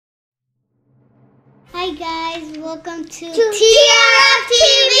Hi guys, welcome to TRF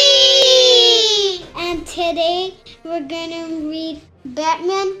TV! And today we're gonna read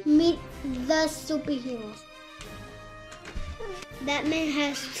Batman Meet the Superheroes. Batman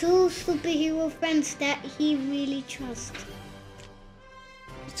has two superhero friends that he really trusts.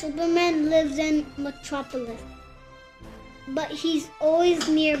 Superman lives in Metropolis, but he's always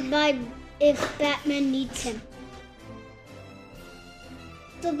nearby if Batman needs him.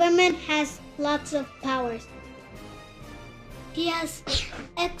 Superman has lots of powers. He has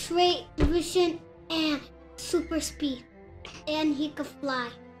X-ray vision and super speed, and he can fly.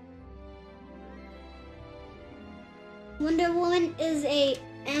 Wonder Woman is an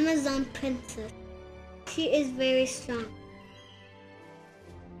Amazon princess. She is very strong.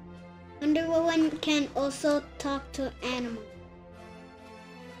 Wonder Woman can also talk to animals.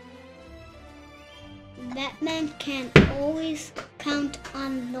 Batman can always count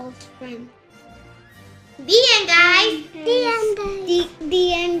on those friends. The end, guys.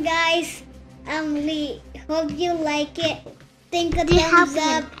 The end, guys. We hope you like it. Think a thumbs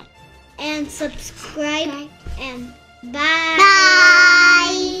up and subscribe. And bye.